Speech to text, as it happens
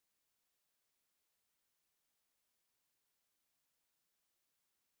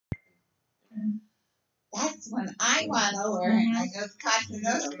That's when I went over and I just caught the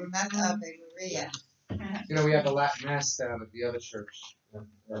notion. That's how they were real. You know, we have a Latin mass down at the other church.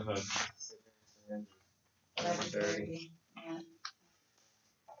 Uh-huh. 11:30. Yeah.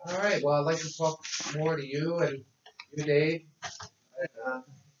 All right. Well, I'd like to talk more to you and you, Dave, and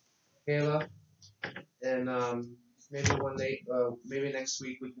Kayla, and maybe one day, maybe next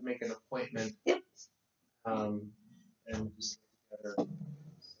week we can make an appointment. Yep. And just get together. And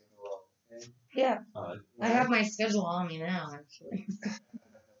say hello, okay? Yeah. I have my schedule on me now, actually.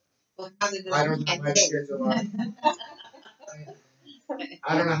 Well, how did I don't have my schedule on.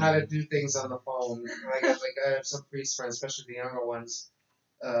 I don't know how to do things on the phone. I have some priest friends, especially the younger ones,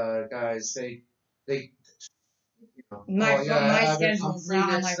 guys. They you know. My I'm schedule's free not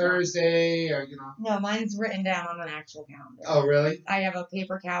on next my phone. Thursday, or you know. No, mine's written down on an actual calendar. Oh, really? I have a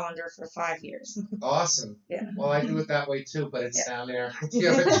paper calendar for 5 years. Awesome. Yeah. Well, I do it that way too, but it's down there at the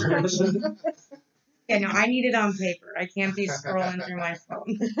Yeah. other church. Yeah, no, I need it on paper. I can't be scrolling through my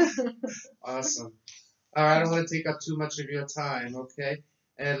phone. Awesome. All right, I don't want to take up too much of your time, okay?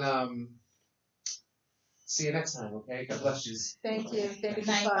 And see you next time, okay? God bless you. Thank you. Thank you, Good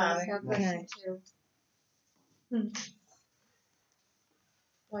night, Father. Father. God bless you too.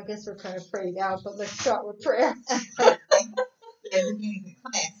 Well, I guess we're kind of prayed out, but let's start with prayer. At the beginning of the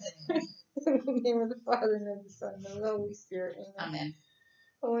class, anyway. In the name of the Father, and of the Son, and of the Holy Spirit. Amen. Amen.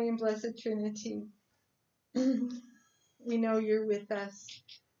 Holy and blessed Trinity, we know you're with us.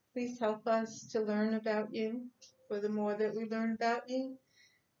 Please help us to learn about you. For the more that we learn about you,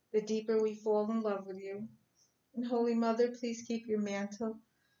 the deeper we fall in love with you. And Holy Mother, please keep your mantle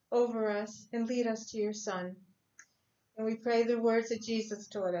over us and lead us to your Son. And we pray the words that Jesus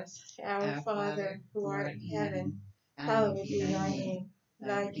taught us. Our Father, who art in heaven, hallowed be thy name.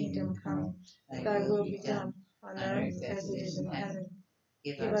 Thy kingdom come, thy will be done, on earth as it is in heaven.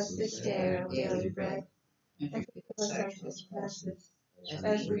 Give us this day our daily bread, and forgive us our trespasses,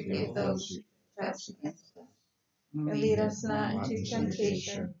 as we forgive those who trespass against us. And lead us not into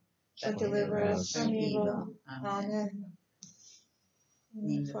temptation, but deliver us from evil. Amen. In the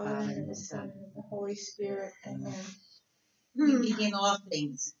name of the Father, and of the Son, and of the Holy Spirit. Amen. We begin all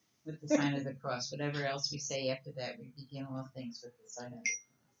things with the sign of the cross. Whatever else we say after that, we begin all things with the sign of the cross.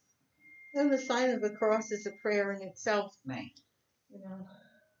 And the sign of the cross is a prayer in itself. Right. You know.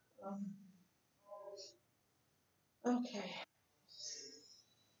 Okay.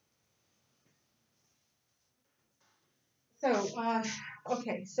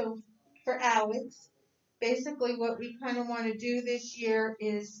 So for Alex, basically what we kind of want to do this year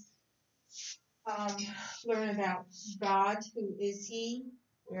is learn about God. Who is He?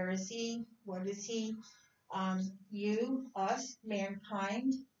 Where is He? What is He? You, us,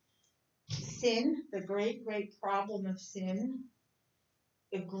 mankind, sin, the great, great problem of sin,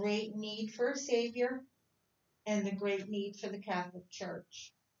 the great need for a Savior, and the great need for the Catholic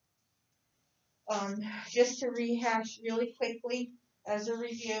Church. Just to rehash really quickly as a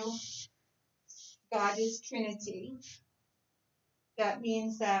review, God is Trinity. That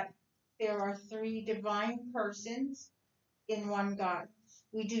means that there are 3 divine persons in one God.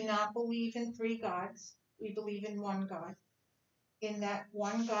 We do not believe in 3 gods. We believe in one God. In that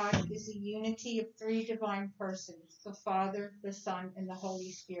one God is a unity of 3 divine persons, the Father, the Son, and the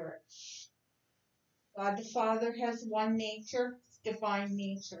Holy Spirit. God the Father has one nature, divine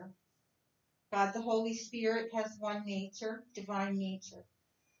nature. God the Holy Spirit has one nature, divine nature.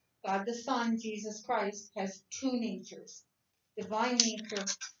 God the Son, Jesus Christ, has 2 natures, divine nature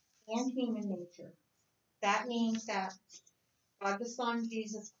and human nature. That means that God the Son,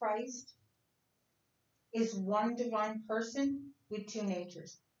 Jesus Christ, is one divine person with 2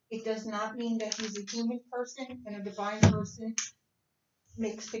 natures. It does not mean that he's a human person and a divine person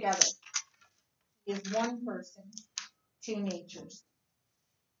mixed together. He is one person, 2 natures.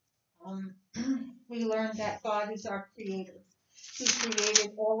 We learned that God is our creator. He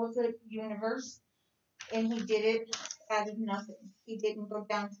created all of the universe, and he did it out of nothing. He didn't go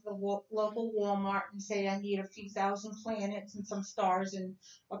down to the local Walmart and say, I need a few thousand planets and some stars and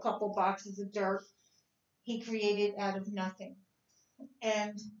a couple boxes of dirt. He created out of nothing.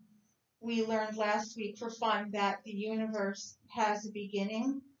 And we learned last week for fun that the universe has a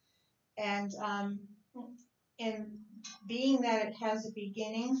beginning. And being that it has a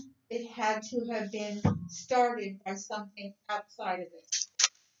beginning, it had to have been started by something outside of it.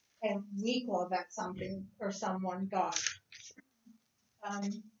 And we call that something or someone God.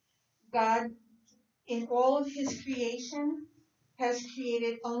 God, in all of his creation, has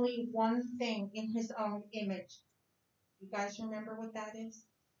created only one thing in his own image. You guys remember what that is?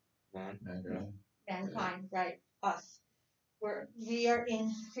 Mankind. Mankind, right? Us. We are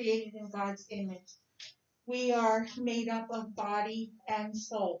created in God's image. We are made up of body and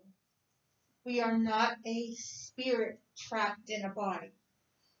soul. We are not a spirit trapped in a body.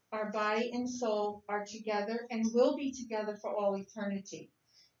 Our body and soul are together and will be together for all eternity.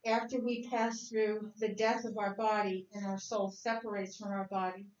 After we pass through the death of our body and our soul separates from our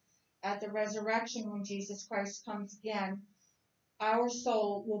body, at the resurrection when Jesus Christ comes again, our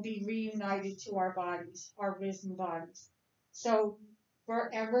soul will be reunited to our bodies, our risen bodies. So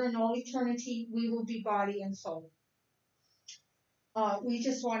forever and all eternity, we will be body and soul. We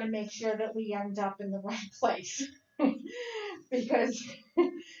just want to make sure that we end up in the right place. Because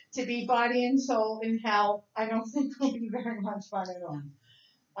to be body and soul in hell, I don't think will be very much fun at all.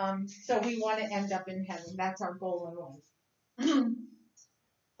 So we want to end up in heaven. That's our goal in life.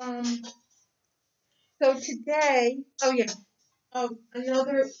 So today,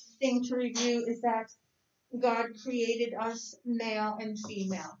 another thing to review is that God created us male and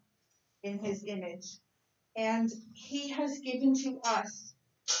female in his image. And he has given to us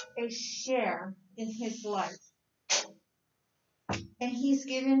a share in his life. And he's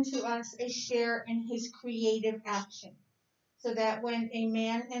given to us a share in his creative action. So that when a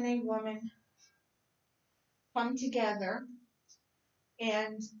man and a woman come together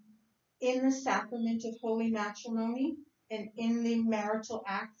and in the sacrament of holy matrimony and in the marital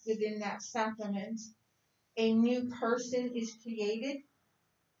act within that sacrament, a new person is created.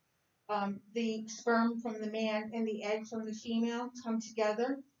 The sperm from the man and the egg from the female come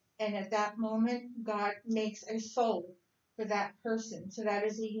together, and at that moment, God makes a soul for that person. So that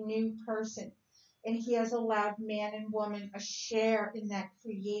is a new person. And he has allowed man and woman a share in that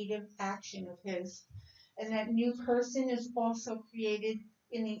creative action of his. And that new person is also created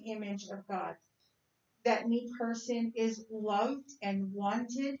in the image of God. That new person is loved and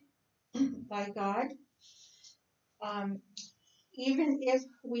wanted by God. Even if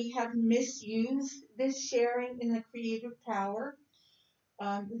we have misused this sharing in the creative power,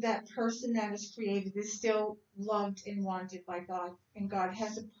 that person that is created is still loved and wanted by God, and God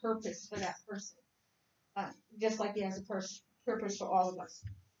has a purpose for that person, just like he has a purpose for all of us.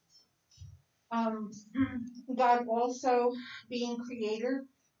 God also, being creator,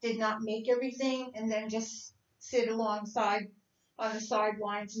 did not make everything and then just sit alongside on the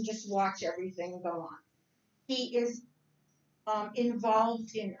sidelines and just watch everything go on. He is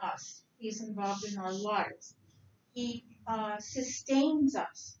involved in us. He's involved in our lives. He sustains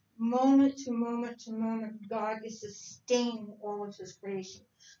us moment to moment to moment. God is sustaining all of his creation.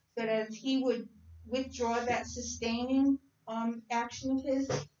 So that if he would withdraw that sustaining action of his,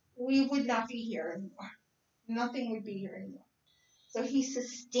 we would not be here anymore. Nothing would be here anymore. So he's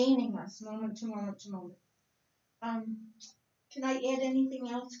sustaining us moment to moment to moment. Can I add anything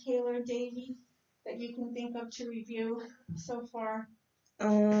else, Kayla or Davey, that you can think of to review so far?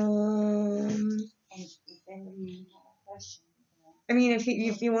 And if any questions. I mean, if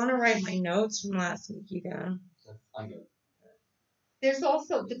you want to write my notes from last week, you can. I'm good. There's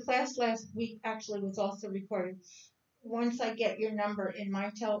also, the class last week actually was also recorded. Once I get your number in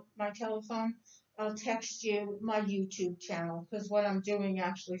my telephone, I'll text you my YouTube channel, because what I'm doing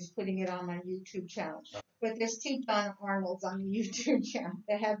actually is putting it on my YouTube channel. But there's 2 Donna Arnolds on the YouTube channel.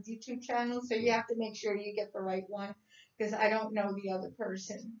 They have YouTube channels, so you have to make sure you get the right one, because I don't know the other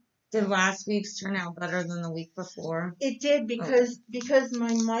person. Did last week's turn out better than the week before? It did, because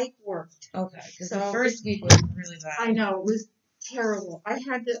my mic worked. Okay, because So the first week was really bad. I know, it was terrible. I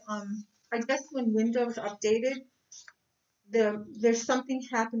had to, I guess when Windows updated, there's something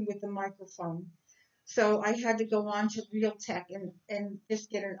happened with the microphone. So I had to go on to Realtek and just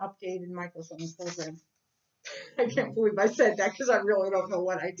get an updated microphone program. I can't believe I said that, because I really don't know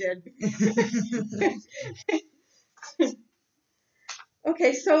what I did.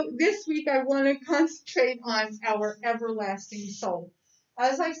 Okay, so this week I want to concentrate on our everlasting soul.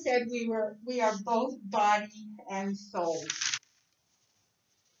 As I said, we are both body and soul.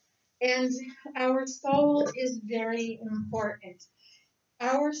 And our soul is very important.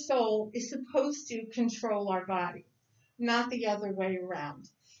 Our soul is supposed to control our body, not the other way around.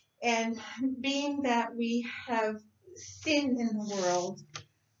 And being that we have sin in the world,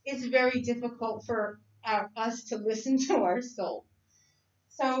 it's very difficult for us to listen to our soul.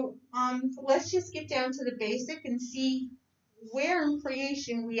 So let's just get down to the basic and see where in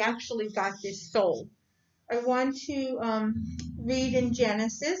creation we actually got this soul. I want to read in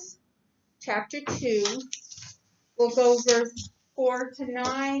Genesis chapter 2. We'll go verse 4 to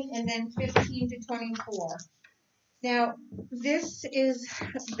 9 and then 15 to 24. Now, this is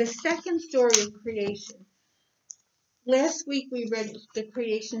the second story of creation. last week we read the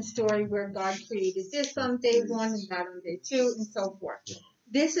creation story where God created this on day 1 and that on day 2 and so forth.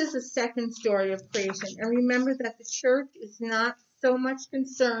 This is the second story of creation. And remember that the church is not so much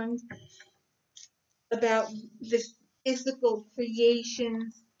concerned about the physical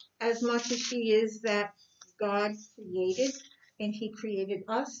creations as much as she is that God created, and he created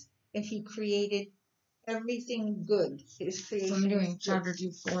us, and he created everything good. His creation. I'm doing chapter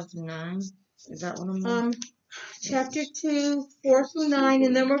 2, 4 through 9. Is that what I'm doing? Chapter 2, 4 through 9,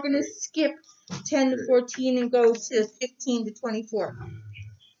 and then we're going to skip 10 to 14 and go to 15 to 24.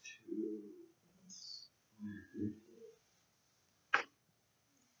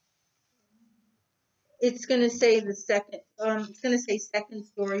 It's going to say second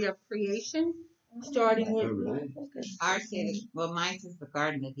story of creation, starting with. Oh, really? Ours says, well, mine says the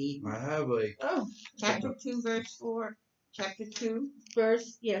Garden of Eden. I have like Chapter 2, verse 4. Chapter 2.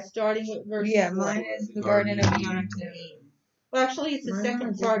 Starting with verse 4. Yeah, mine is the Garden of Eden. Well, actually, it's the Mine second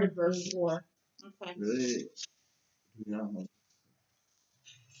has part of different verse 4. Okay. really. Yeah.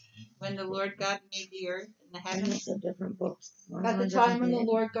 When the Lord God made the earth and the I heavens. have different books. At the time when the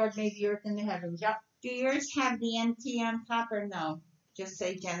Lord God made the earth and the heavens. Yep. Do yours have the NT on top or no? Just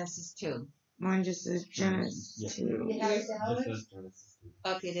say Genesis 2. Mine just says Genesis 2. You have it down?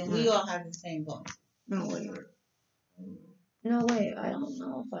 Okay, then we all have the same book. No, wait. No, wait. I don't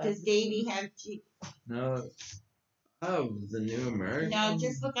know if I Does Davey have No. Oh, the New American. No,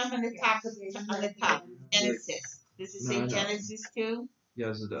 just look up on the top on the top. Genesis. Does it say No, I know. Genesis 2?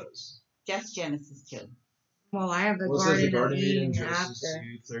 Yes, it does. Just Genesis 2. Well, I have the Well, it says the Garden of Eden Genesis after.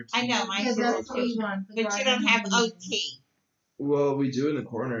 2:13. I know, mine says that's it what we too. want. But you don't have OT. Well, we do in the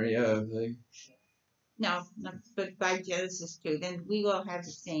corner, yeah. Like, No, but by Genesis 2. Then we all have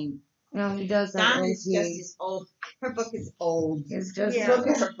the same. No, he does have Donna's just OT. as old. Her book is old. It's just Yeah. Look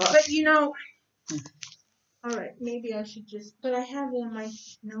at her book. But you know, all right, maybe I should just. But I have all my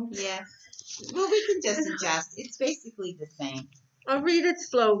notes. Yeah. Well, we can just adjust. It's basically the same. I'll read it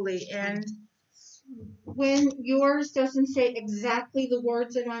slowly, and when yours doesn't say exactly the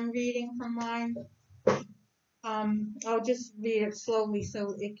words that I'm reading from mine, I'll just read it slowly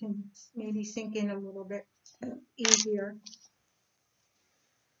so it can maybe sink in a little bit easier.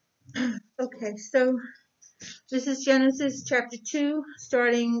 Okay, so this is Genesis chapter 2,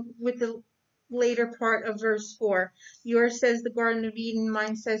 starting with the later part of verse 4. Yours says the Garden of Eden,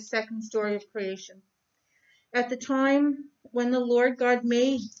 mine says second story of creation. At the time when the Lord God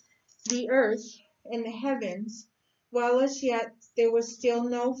made the earth and the heavens, while as yet there was still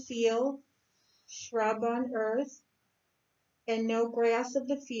no field, shrub on earth, and no grass of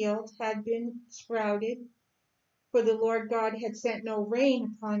the field had been sprouted, for the Lord God had sent no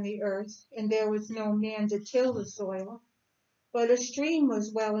rain upon the earth, and there was no man to till the soil, but a stream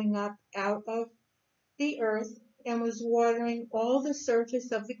was welling up out of the earth and was watering all the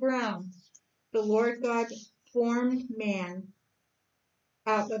surface of the ground. The Lord God formed man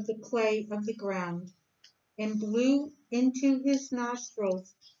out of the clay of the ground and blew into his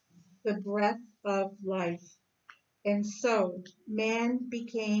nostrils the breath of life. And so man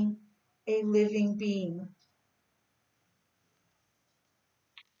became a living being.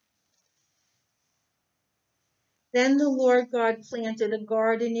 Then the Lord God planted a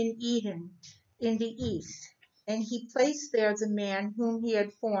garden in Eden in the east, and he placed there the man whom he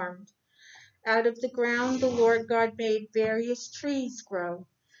had formed. Out of the ground the Lord God made various trees grow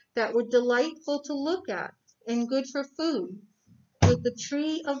that were delightful to look at and good for food, with the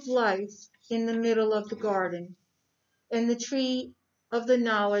tree of life in the middle of the garden, and the tree of the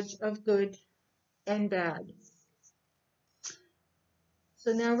knowledge of good and bad.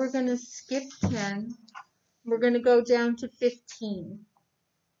 So now we're going to skip 10. We're going to go down to 15,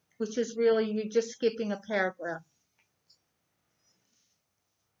 which is really you're just skipping a paragraph.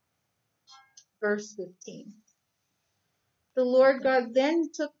 Verse 15. The Lord God then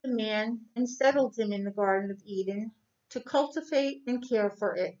took the man and settled him in the Garden of Eden to cultivate and care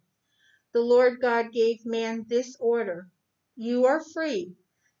for it. The Lord God gave man this order: you are free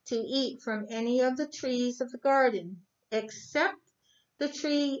to eat from any of the trees of the garden, except the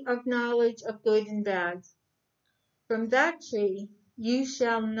tree of knowledge of good and bad. From that tree you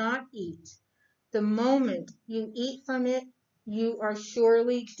shall not eat. The moment you eat from it, you are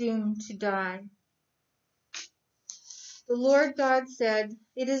surely doomed to die. The Lord God said,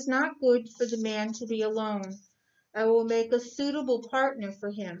 it is not good for the man to be alone. I will make a suitable partner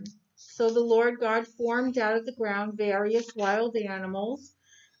for him. So the Lord God formed out of the ground various wild animals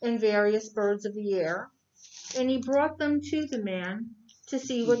and various birds of the air, and he brought them to the man to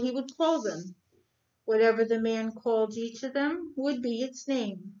see what he would call them. Whatever the man called each of them would be its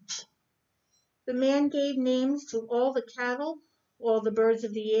name. The man gave names to all the cattle, all the birds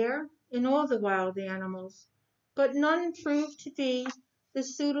of the air, and all the wild animals, but none proved to be the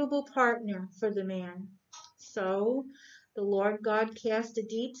suitable partner for the man. So the Lord God cast a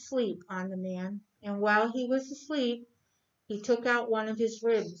deep sleep on the man, and while he was asleep, he took out one of his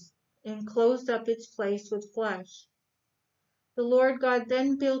ribs and closed up its place with flesh. The Lord God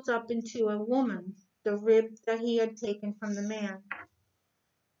then built up into a woman the rib that he had taken from the man.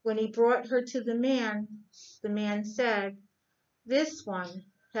 When he brought her to the man said, "This one,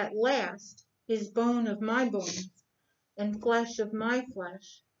 at last, is bone of my bones and flesh of my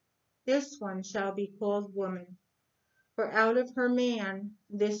flesh. This one shall be called woman, for out of her man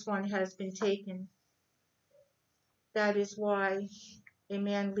this one has been taken." That is why a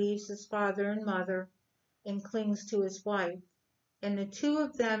man leaves his father and mother and clings to his wife, and the two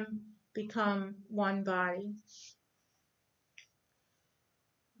of them become one body.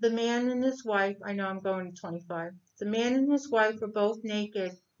 The man and his wife, I know I'm going to 25. The man and his wife were both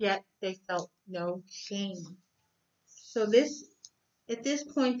naked, yet they felt no shame. So at this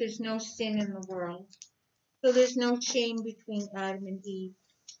point, there's no sin in the world. So there's no shame between Adam and Eve.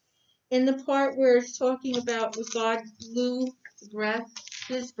 In the part where it's talking about when God blew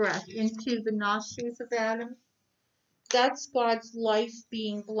his breath into the nostrils of Adam, that's God's life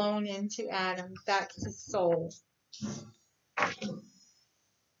being blown into Adam. That's his soul.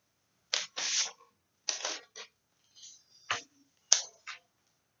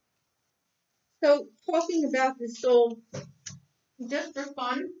 So talking about the soul, just for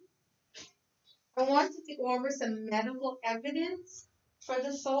fun, I wanted to go over some medical evidence for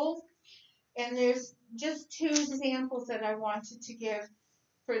the soul. And there's just two examples that I wanted to give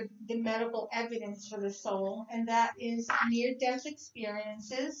for the medical evidence for the soul, and that is near-death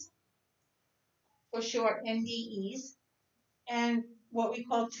experiences, for short NDEs, and what we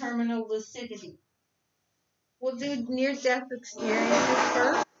call terminal lucidity. We'll do near-death experiences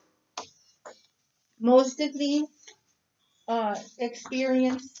first. Most of these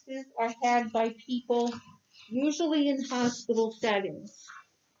experiences are had by people, usually in hospital settings.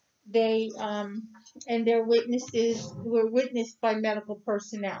 They and their witnesses were witnessed by medical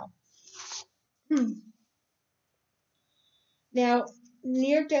personnel. Now,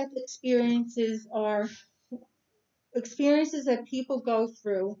 near-death experiences are experiences that people go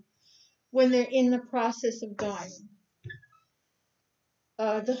through when they're in the process of dying.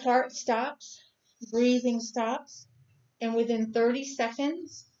 The heart stops, breathing stops, and within 30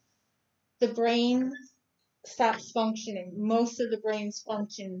 seconds, the brain stops functioning. Most of the brain's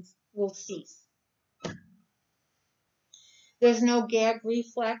functions will cease. There's no gag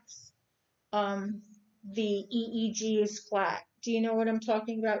reflex. The EEG is flat. Do you know what I'm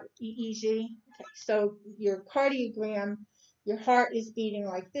talking about, EEG? Okay, so your cardiogram, your heart is beating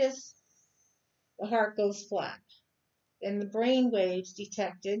like this, the heart goes flat. And the brain waves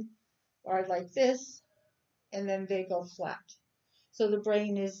detected are like this, and then they go flat. So the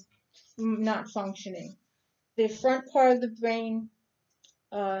brain is not functioning. The front part of the brain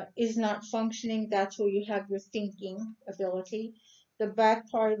is not functioning. That's where you have your thinking ability. The back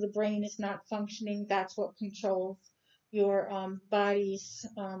part of the brain is not functioning. That's what controls your body's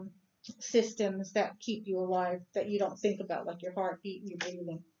systems that keep you alive, that you don't think about, like your heartbeat and your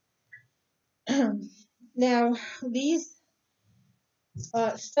breathing. Now, these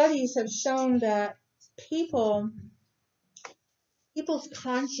studies have shown that people's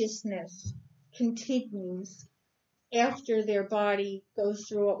consciousness continues after their body goes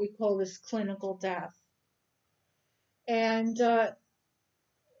through what we call this clinical death. And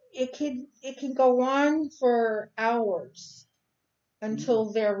it can go on for hours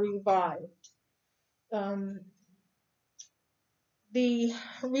until they're revived. The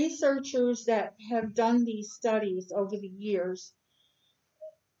researchers that have done these studies over the years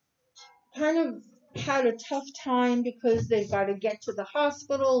kind of had a tough time because they've got to get to the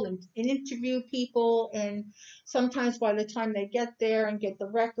hospital and interview people, and sometimes by the time they get there and get the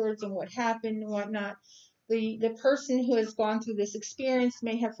records and what happened and whatnot, the person who has gone through this experience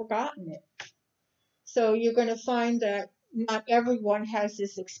may have forgotten it. So you're going to find that not everyone has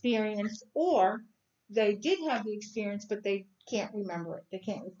this experience, or they did have the experience, but they can't remember it. They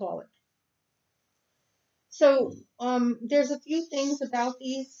can't recall it. So there's a few things about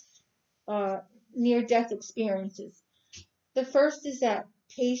these near-death experiences. The first is that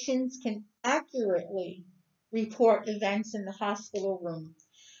patients can accurately report events in the hospital room.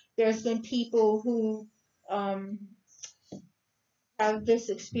 There's been people who have this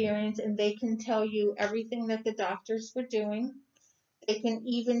experience, and they can tell you everything that the doctors were doing. They can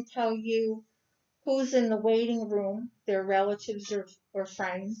even tell you who's in the waiting room, their relatives or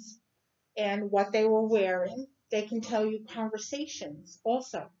friends. and what they were wearing. They can tell you conversations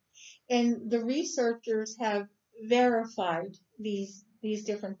also. And the researchers have verified these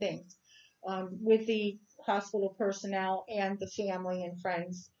different things with the hospital personnel and the family and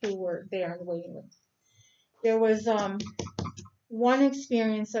friends who were there in the waiting room. There was one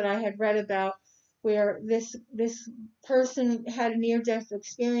experience that I had read about where this person had a near-death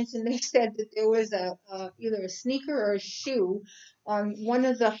experience, and they said that there was either a sneaker or a shoe on one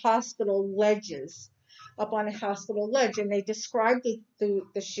of the hospital ledges, up on a hospital ledge, and they described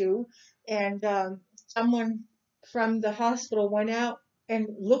the shoe, and someone from the hospital went out and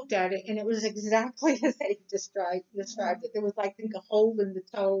looked at it, and it was exactly as they described it. There was, I think, a hole in the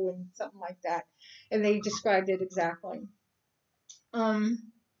toe and something like that, and they described it exactly.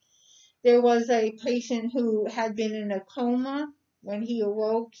 There was a patient who had been in a coma. When he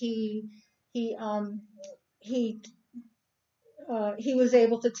awoke, he was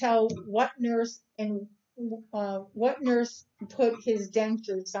able to tell what nurse put his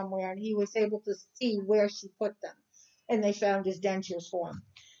dentures somewhere, and he was able to see where she put them, and they found his dentures for him.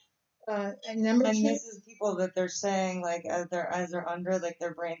 And number And two, this is people that they're saying, like, as they're under, like,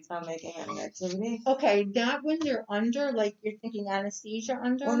 their brain's not making any activity. okay, not when they're under, like you're thinking anesthesia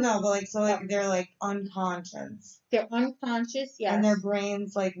under. Well, no, but like, so like they're like unconscious. They're unconscious, yes. And their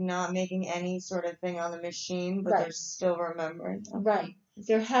brain's like not making any sort of thing on the machine, but Right. they're still remembering. Right.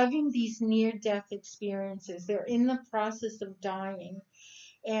 They're having these near-death experiences. They're in the process of dying.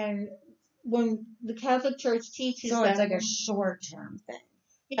 And when the Catholic Church teaches So them, it's like a short-term thing.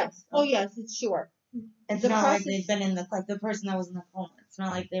 yes. Oh, yes, it's short. It's The not process- like they've been in the person that was in the coma. It's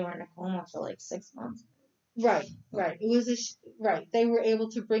not like they were in a coma for like 6 months. Right, right. It was right. They were able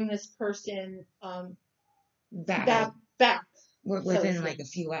to bring this person back. Within like a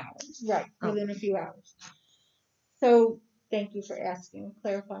few hours. Right, Oh. within a few hours. So thank you for asking,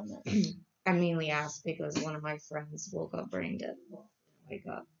 clarifying that. I mainly asked because one of my friends woke up brain dead. Wake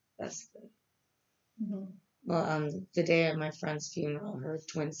up. That's the Mm-hmm. Well, the day of my friend's funeral, her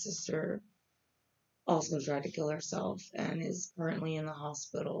twin sister also tried to kill herself and is currently in the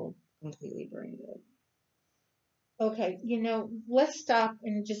hospital, completely brain dead. Okay, let's stop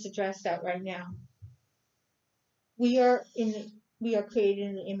and just address that right now. We are created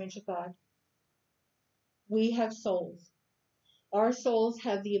in the image of God. We have souls. Our souls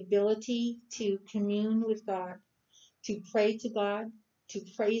have the ability to commune with God, to pray to God, to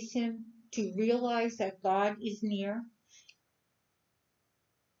praise Him, to realize that God is near,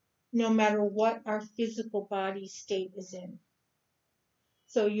 no matter what our physical body state is in.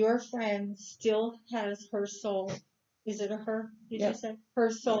 So your friend still has her soul. Is it a her? Did you say? Her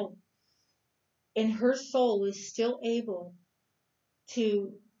soul. And her soul is still able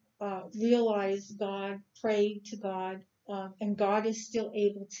to realize God, pray to God, and God is still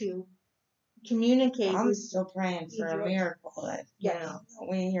able to communicate. I'm with still praying for a miracle that,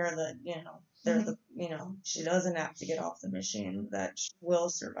 we hear that, they're she doesn't have to get off the machine, that she will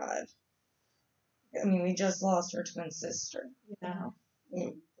survive. I mean, we just lost her twin sister. Yeah.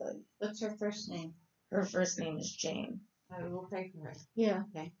 What's her first name? Her first name is Jane. I will pray for her. Yeah.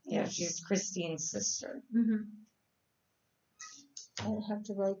 Okay. Yeah, she's Christine's sister. Mm-hmm. I'll have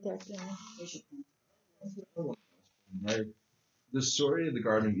to write that down. Like the story of the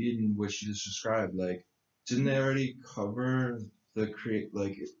Garden of Eden, which you just described, like didn't they already cover the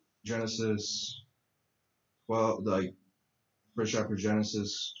Genesis 12, like first chapter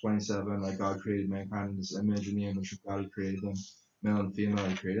Genesis 27, like God created mankind in His image, in the image of God He created them, male and female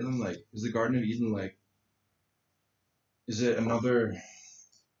He created them. Like, is the Garden of Eden like? Is it another?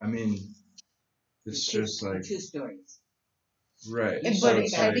 I mean, it's just like two stories. right. But So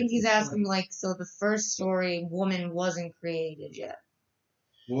it's I like, think he's asking, like, so the first story, woman wasn't created yet.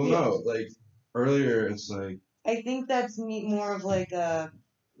 well, no, like earlier, it's like. I think that's more of like to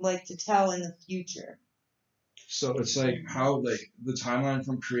tell in the future. So it's like how like the timeline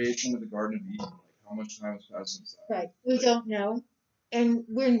from creation to the Garden of Eden, like how much time has passed since that? Right. We don't know. And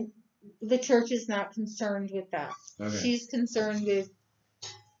the church is not concerned with that. Okay. She's concerned with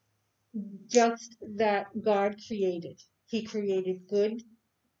just that God created. He created good,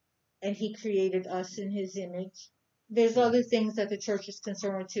 and He created us in His image. There's other things that the church is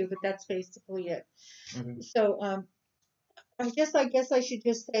concerned with too, but that's basically it. Okay. So I guess I should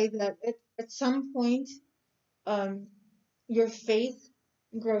just say that at some point, your faith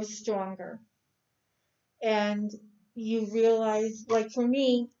grows stronger, and you realize, like for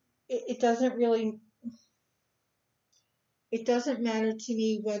me, it doesn't matter to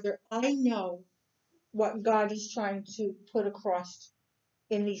me whether I know what God is trying to put across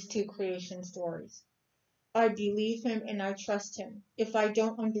in these two creation stories. I believe him and I trust him. If I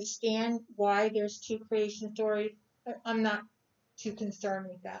don't understand why there's two creation stories, I'm not too concerned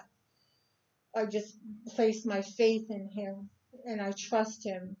with that. I just place my faith in him and I trust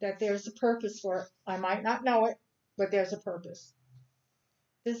him that there's a purpose for it. I might not know it, but there's a purpose.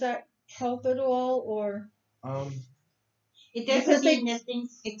 Does that help at all, or? Um, It Because doesn't they- mean that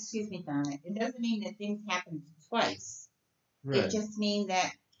things, excuse me, Donna, it doesn't mean that things happen twice. right. It just means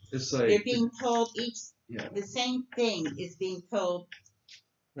that It's like they're being told yeah, the same thing is being told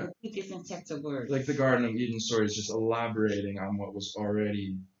in two different sets of words. like the Garden of Eden story is just elaborating on what was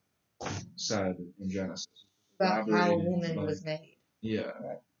already said in Genesis. About how a Elaborating, woman like, was made. Yeah,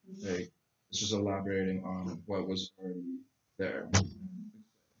 like it's just elaborating on what was already there, but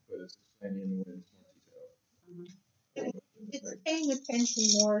it's explaining in a way that's more detailed. It's Like, paying attention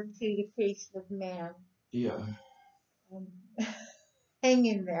more to the creation of man. yeah. Um, hang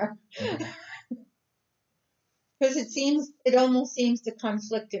in there. Mhm. Because it almost seems to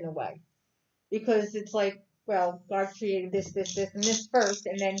conflict in a way. Because it's like, well, God created this, this, this, and this first,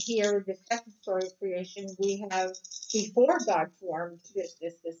 and then here in the second story of creation, we have before God formed this,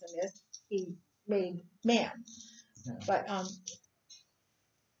 this, this, and this, he made man. Yeah. But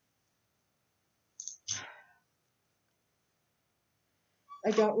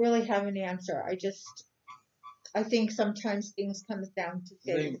I don't really have an answer. I think sometimes things comes down to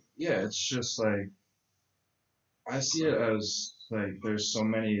faith. Yeah, it's just like I see it as like there's so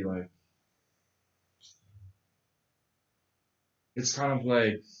many like it's kind of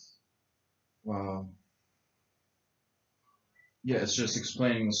like well yeah, it's just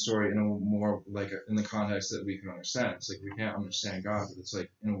explaining the story in a more like in the context that we can understand. It's like we can't understand God, but it's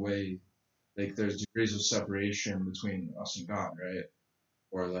like in a way like there's degrees of separation between us and God, right?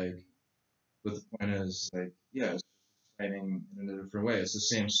 Or like but the point is like yeah, it's explaining in a different way. It's the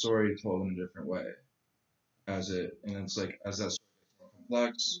same story told in a different way as it and it's like as that story gets more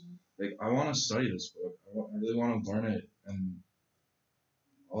complex, like I want to study this book. I really want to learn it and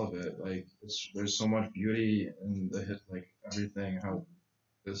all of it. Like there's so much beauty in the hit, like everything. How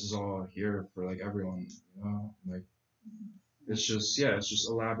this is all here for like everyone, you know. Like it's just yeah, it's just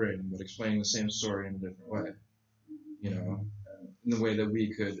elaborating but explaining the same story in a different way, you know, in the way that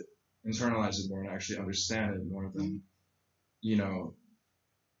we could internalize it more and actually understand it more than you know.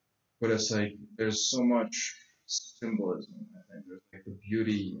 But it's like there's so much symbolism. I think there's like the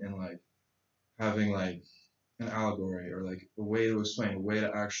beauty in like having like an allegory or like a way to explain, a way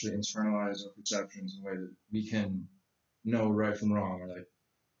to actually internalize our perceptions in a way that we can know right from wrong or like,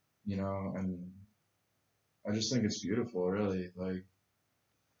 you know, and I just think it's beautiful, really. Like,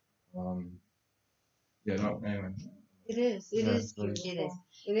 yeah, no, anyway. It is. It Yeah, is it's like- beautiful.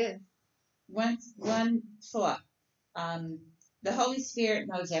 It is. One thought. The Holy Spirit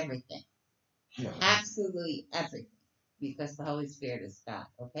knows everything. Yeah. Absolutely everything. Because the Holy Spirit is God.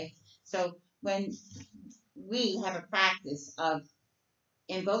 Okay? So when we have a practice of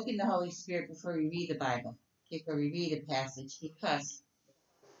invoking the Holy Spirit before we read the Bible, before we read a passage, because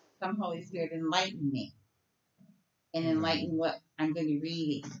come Holy Spirit enlighten me and enlighten what I'm going to be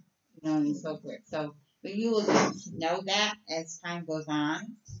reading, you know, and so forth. So, but you will get to know that as time goes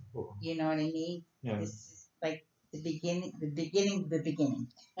on. Cool. You know what I mean? Yeah. This is like the beginning.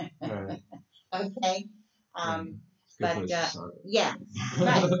 Right. Okay? Good But, place to start. yeah,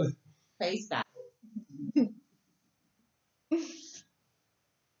 right. Praise God.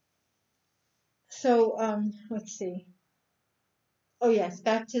 So, let's see. Oh yes,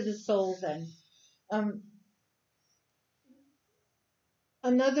 back to the soul then.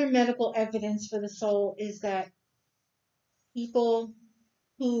 Another medical evidence for the soul is that people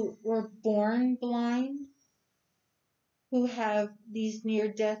who were born blind, who have these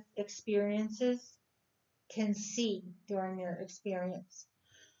near-death experiences, can see during their experience.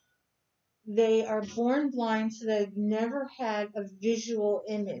 They are born blind, so they've never had a visual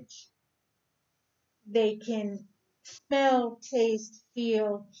image. They can smell, taste,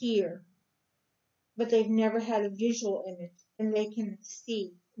 feel, hear, but they've never had a visual image, and they can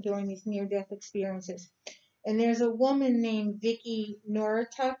see during these near-death experiences. And there's a woman named Vicky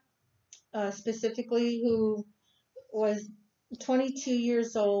Noratuck, specifically, who was 22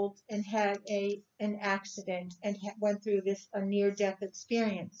 years old and had an accident and went through a near-death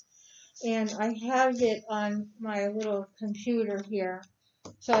experience. And I have it on my little computer here.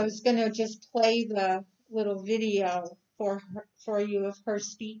 So I was going to just play the little video for you of her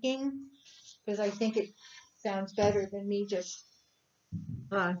speaking, because I think it sounds better than me just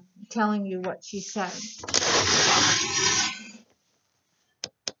telling you what she said.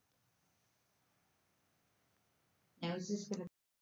 Now, is this going to